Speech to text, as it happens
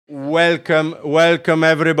Welcome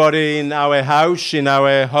everybody in our house, in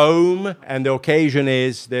our home. And the occasion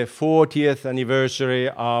is the 40th anniversary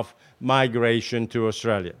of migration to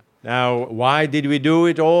Australia. Now, why did we do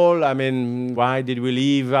it all? I mean, why did we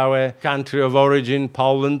leave our country of origin,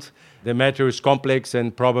 Poland? The matter is complex,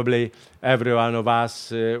 and probably every one of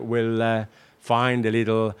us will find a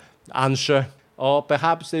little answer. Or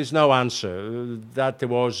perhaps there's no answer. That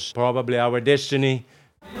was probably our destiny.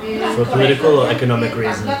 For political or economic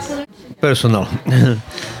reasons? Personal.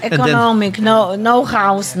 Economic, no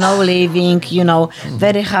house, no living,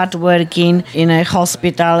 very hard working in a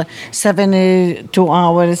hospital, 72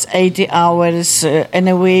 hours, 80 hours in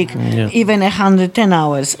a week, even 110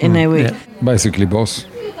 hours in a week. Basically, boss.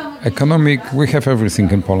 Economic, we have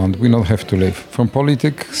everything in Poland. We don't have to live. From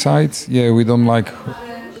politic side, we don't like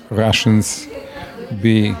Russians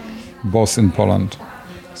be boss in Poland.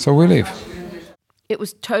 So we live. It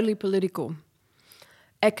was totally political.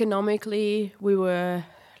 Economically, we were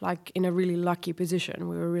in a really lucky position.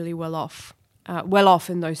 We were really well off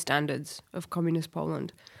in those standards of communist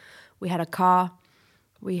Poland. We had a car,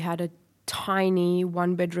 we had a tiny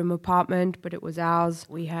one-bedroom apartment, but it was ours.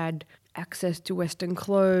 We had access to Western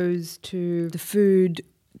clothes, to the food.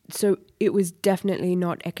 So it was definitely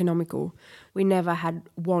not economical. We never had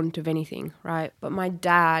want of anything, right? But my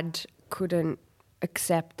dad couldn't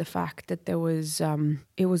accept the fact that it was a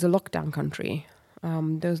lockdown country.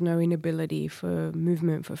 There was no inability for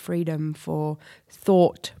movement, for freedom, for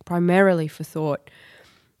thought, primarily for thought.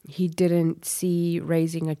 He didn't see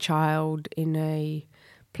raising a child in a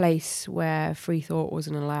place where free thought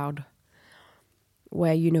wasn't allowed,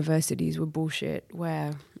 where universities were bullshit,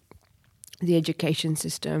 where the education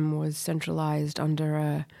system was centralized under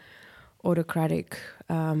a autocratic,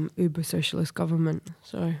 uber-socialist government.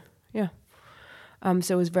 So, yeah.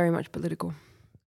 So it was very much political.